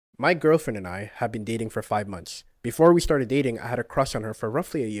My girlfriend and I have been dating for 5 months. Before we started dating, I had a crush on her for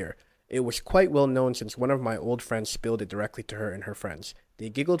roughly a year. It was quite well known since one of my old friends spilled it directly to her and her friends. They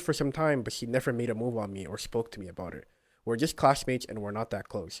giggled for some time, but she never made a move on me or spoke to me about it. We're just classmates and we're not that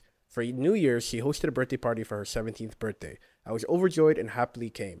close. For New Year's, she hosted a birthday party for her 17th birthday. I was overjoyed and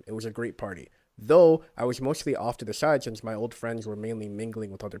happily came. It was a great party. Though, I was mostly off to the side since my old friends were mainly mingling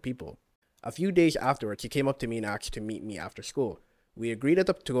with other people. A few days afterwards, she came up to me and asked to meet me after school. We agreed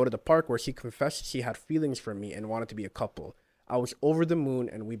to go to the park where she confessed she had feelings for me and wanted to be a couple. I was over the moon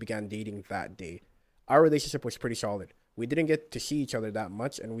and we began dating that day. Our relationship was pretty solid. We didn't get to see each other that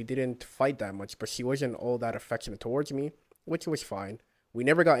much and we didn't fight that much, but she wasn't all that affectionate towards me, which was fine. We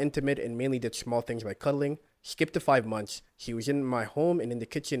never got intimate and mainly did small things like cuddling. Skip to 5 months. She was in my home and in the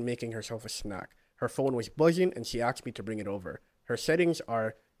kitchen making herself a snack. Her phone was buzzing and she asked me to bring it over. Her settings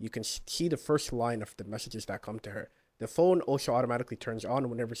are you can see the first line of the messages that come to her. The phone also automatically turns on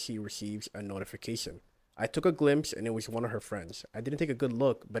whenever she receives a notification. I took a glimpse and it was one of her friends. I didn't take a good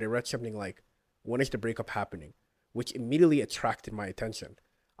look, but it read something like, "When is the breakup happening?" which immediately attracted my attention.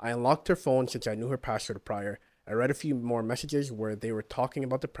 I unlocked her phone since I knew her password prior. I read a few more messages where they were talking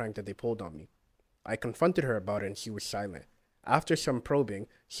about the prank that they pulled on me. I confronted her about it and she was silent. After some probing,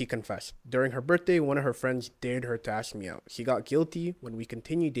 she confessed. During her birthday, one of her friends dared her to ask me out. She got guilty when we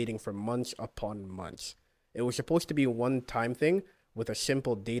continued dating for months upon months. It was supposed to be a one-time thing with a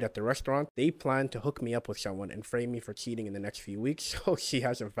simple date at the restaurant. They planned to hook me up with someone and frame me for cheating in the next few weeks, so she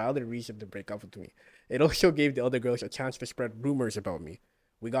has a valid reason to break up with me. It also gave the other girls a chance to spread rumors about me.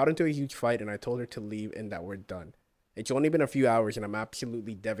 We got into a huge fight and I told her to leave and that we're done. It's only been a few hours and I'm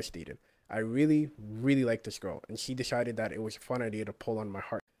absolutely devastated. I really, really like this girl and she decided that it was a fun idea to pull on my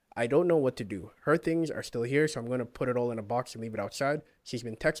heart. I don't know what to do. Her things are still here, so I'm going to put it all in a box and leave it outside. She's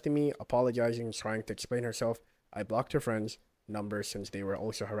been texting me, apologizing, trying to explain herself. I blocked her friends' numbers since they were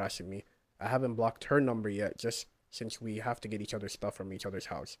also harassing me. I haven't blocked her number yet, just since we have to get each other's stuff from each other's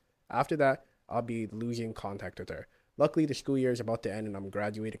house. After that, I'll be losing contact with her. Luckily, the school year is about to end and I'm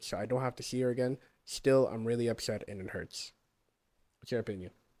graduating, so I don't have to see her again. Still, I'm really upset and it hurts. What's your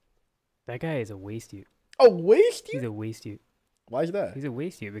opinion? That guy is a waste you. A waste He's you? a waste you. Why is that? He's a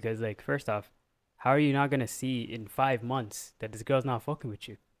waste you because, like, first off, how are you not gonna see in 5 months that this girl's not fucking with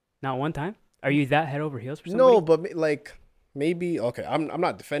you? Not one time? Are you that head over heels for somebody? No, but like maybe okay. I'm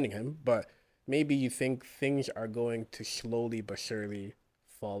not defending him, but maybe you think things are going to slowly but surely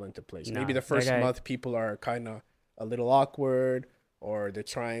fall into place. Nah, Maybe the that first guy- month people are kind of a little awkward, or they're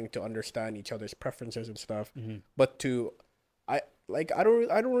trying to understand each other's preferences and stuff. Mhm. But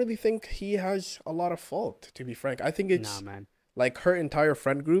I don't really think he has a lot of fault. To be frank, I think it's Nah, man. like her entire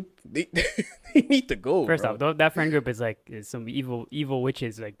friend group. They they need to go. First bro. off, that friend group is some evil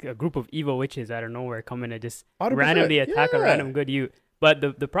witches, like a group of evil witches out of nowhere coming to just 100%, randomly attack a yeah. random good youth. But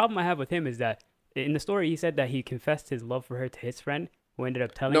the problem I have with him is that in the story he said that he confessed his love for her to his friend who ended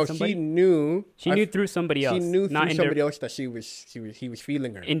up telling No, somebody. she knew. She knew through somebody else. She knew not through somebody else that he was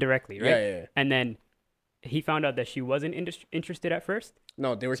feeling her. indirectly, right? Yeah. And then he found out that she wasn't interested at first.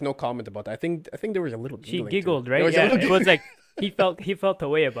 No, there was no comment about that. I think there was a little. She giggling, too. giggled, There right? was a Yeah, little it was like he felt a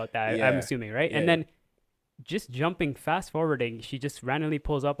way about that. Yeah. I'm assuming, right? Yeah. And then just jumping fast forwarding, she just randomly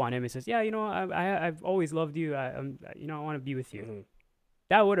pulls up on him and says, "Yeah, I've always loved you. I want to be with you." Mhm.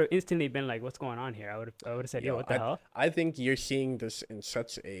 That would have instantly been like, "What's going on here?" I would have said, "Yo, Yo, what the hell?" I think you're seeing this in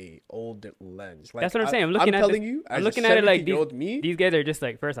such a old lens. Like, That's what I'm saying. I'm looking at telling this- you, I'm as looking a at it like 17-year-old me, These guys are just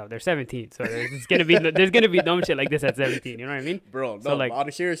like, first off, they're 17, so there's gonna be dumb shit like this at 17. You know what I mean? bro. No, So, like- on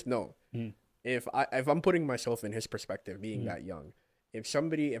a serious no. Mhm. If I'm putting myself in his perspective, being Mhm. that young,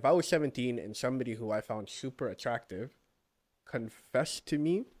 if I was 17 and somebody who I found super attractive confessed to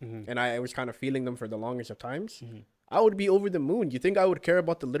me, Mhm. and I was kind of feeling them for the longest of times, Mhm. I would be over the moon. You think I would care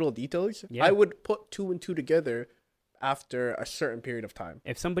about the little details? Yeah. I would put two and two together after a certain period of time.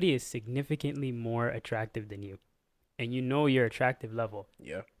 If somebody is significantly more attractive than you, and you know your attractive level,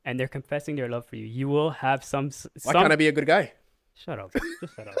 Yeah. and they're confessing their love for you, you will have Why some. can't I be a good guy? Shut up.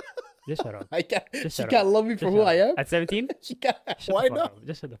 Just shut up. Just shut up. I can't. Just She shut can't up. love me for Just who shut I up. am. At 17? She can't. Shut Why the fuck not? up.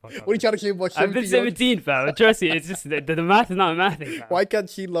 Just shut the fuck up. What are you trying to say about I've been 17, fam. Trust me, it's just the math is not mathing, fam. Why can't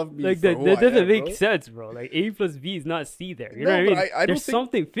she love me Like for that, who that I doesn't am, make bro? sense, bro. Like A plus B is not C there. You No, know what I but mean? I don't There's think-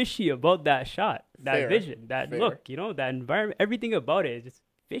 something fishy about that shot, that Fair, vision, that fair. look. You know, that environment. Everything about it is just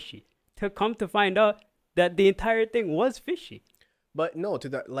fishy. To come to find out that the entire thing was fishy. But no, to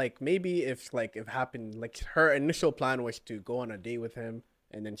that, like, maybe if it happened, like her initial plan was to go on a date with him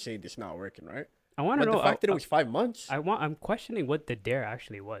and then say this not working, right? I want But to know. the fact that it was 5 months, I'm questioning what the dare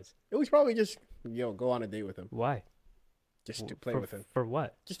actually was. it was probably just go on a date with him, Why? just to play for, with him, For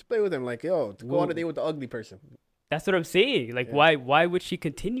what? just to play with him, like to go on a Whoa. date with the ugly person. That's what I'm saying. Like, Yeah. why would she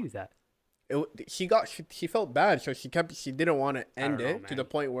continue that? She felt bad, so she didn't want to I don't end know, it to the man.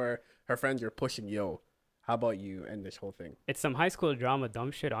 point where her friends are pushing, yo, how about you end this whole thing? It's some high school drama,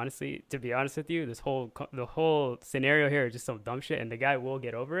 dumb shit. Honestly, to be honest with you, the whole scenario here is just some dumb shit, and the guy will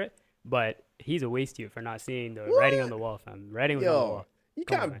get over it. But he's a waste you for not seeing the writing on What? the wall, fam. Writing was on the Yo, wall. you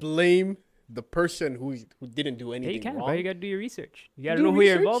Come on, can't man. blame the person who didn't do Yeah, you anything can, wrong. bro. You gotta do your research. You gotta Do know who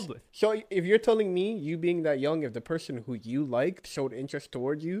you're research? involved with. So if you're telling me, you being that young, if the person who you liked showed interest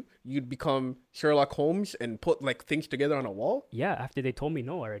towards you, you'd become Sherlock Holmes and put like things together on a wall? Yeah, after they told me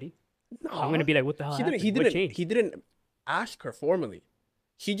no already, No, I'm gonna be like, what the hell happened? What changed? he didn't ask her formally.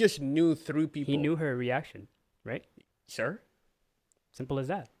 He just knew through people. He knew her reaction, right? Sir. Simple as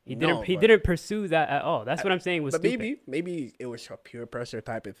that. He No, didn't. He but- didn't pursue that at all. That's what I'm saying was But stupid. maybe it was a peer pressure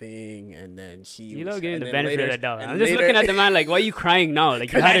type of thing, and then she. You was, know, giving and the then benefit later- of the doubt. and I'm just later- looking at the man like, why are you crying now?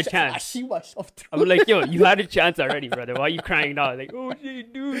 Like, you had a I chance. see myself through. I'm like, yo, you had a chance already, brother. Why are you crying now? Like, oh,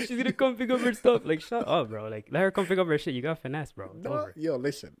 dude, she's gonna come pick up her stuff. Like, shut up, bro. Like, let her come pick up her shit. You got finesse, bro. It's No, over. yo,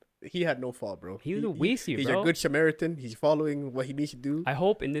 listen. He had no fault, bro. He was a waste you, He's bro. a good Samaritan. He's following what he needs to do. I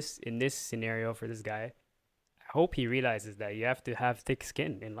hope in this scenario for this guy, I hope he realizes that you have to have thick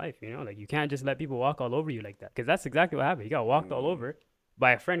skin in life. You know, like you can't just let people walk all over you like that. Because that's exactly what happened. He got walked all over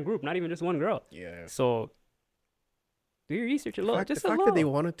by a friend group, not even just one girl. Yeah. So do your research a little, The just a fact little. that they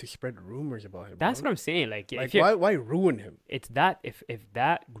wanted to spread rumors about him. That's bro. what I'm saying. Like, Like, if you're, why ruin him? it's that if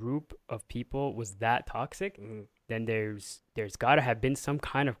that group of people was that toxic, Mhm. then there's got to have been some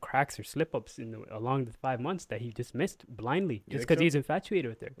kind of cracks or slip ups along the 5 months that he just missed blindly You just think because so? he's infatuated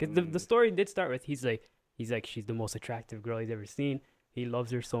with her. Because the story did start with he's like she's the most attractive girl he's ever seen. He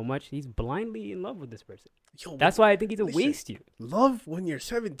loves her so much. He's blindly in love with this person. Yo, That's why I think he's a listen, waste you. love when you're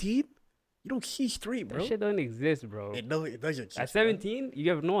 17. You don't see straight, That bro. shit doesn't exist, bro. It doesn't. Exist, At 17,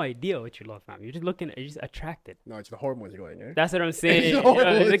 you have no idea what you love, fam. You're just you're just attracted. No, it's the hormones going. Eh? That's what I'm saying. It's You the know,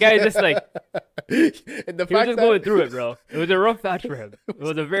 hormones. the guy just like And the he was fact just going through it, bro. It was a rough patch for him. It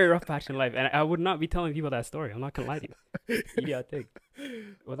was a very rough patch in life, and I would not be telling people that story. I'm not gonna lie to you. Idiotic.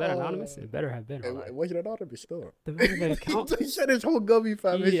 Was that anonymous? It better have been. It wasn't anonymous, though. The man that account. He said his whole gummy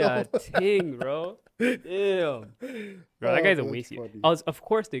fam. his Yeah, whole- ting, bro. Damn. Bro, that guy's a that's waste. funny. Of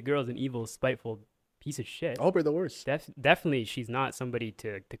course, the girl's an evil, spiteful piece of shit. I hope you're the worst. Definitely, she's not somebody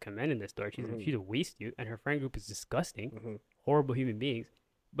to commend in this story. Mhm. She's a waste you, and her friend group is disgusting, Mhm. horrible human beings.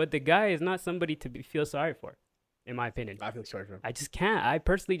 But the guy is not somebody to feel sorry for, in my opinion. I feel sorry for him. I just can't. I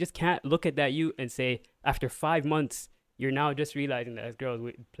personally just can't look at that you and say, after 5 months, you're now just realizing that this girl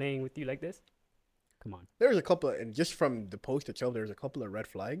is playing with you like this. Come on. There was a couple, and just from the post itself, there was a couple of red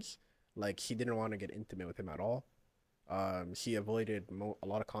flags. Like, she didn't want to get intimate with him at all. She avoided a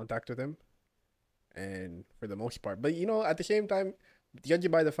lot of contact with him, and for the most part. But at the same time,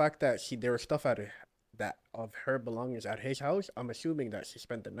 judging by the fact that there was stuff that of her belongings at his house, I'm assuming that she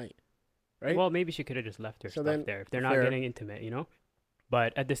spent the night, right? Well, maybe she could have just left her So stuff then, there if they're not fair. getting intimate,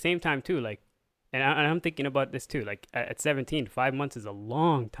 But at the same time, too, like, and I'm thinking about this too. Like, at 17, 5 months is a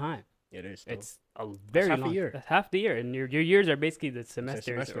long time. It is. Though. It's a very half a long. year. That's half the year, and your years are basically the semesters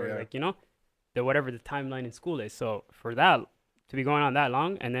semester, or yeah. like the whatever the timeline in school is. So for that to be going on that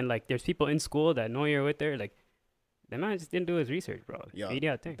long, and then like there's people in school that know you're with her, like the man just didn't do his research, bro. Yeah,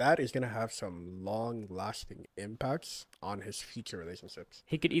 Idiotic. that is gonna have some long-lasting impacts on his future relationships.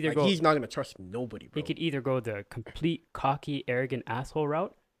 He could either Like, go. he's not gonna trust nobody, bro. He could either go the complete cocky, arrogant asshole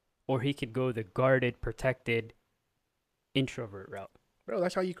route, or he could go the guarded, protected, introvert route. Bro,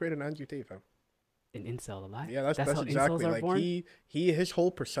 that's how you create an Andrew Tate, fam. An incel alive. Yeah, that's how exactly incels are like born? his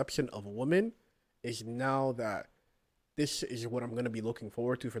whole perception of women is now that this is what I'm gonna be looking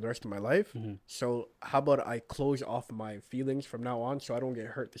forward to for the rest of my life. Mhm. So how about I close off my feelings from now on, so I don't get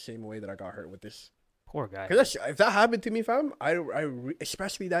hurt the same way that I got hurt with this? Poor guy. Because if that happened to me, fam,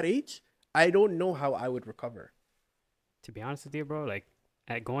 especially that age, I don't know how I would recover. To be honest with you, bro, like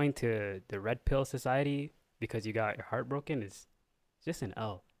at going to the red pill society because you got your heart broken is just an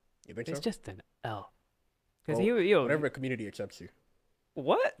L. You think It's so? just an L. Because Well, whatever community accepts you.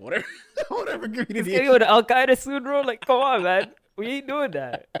 what? Whatever This community. guy go to Al Qaeda soon, bro. Like, come on, man. We ain't doing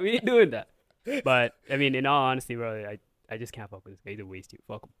that. We ain't doing that. But I mean, in all honesty, bro, I just can't fuck with this guy. He's a waste. You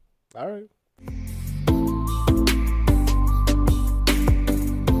fuck him. All right.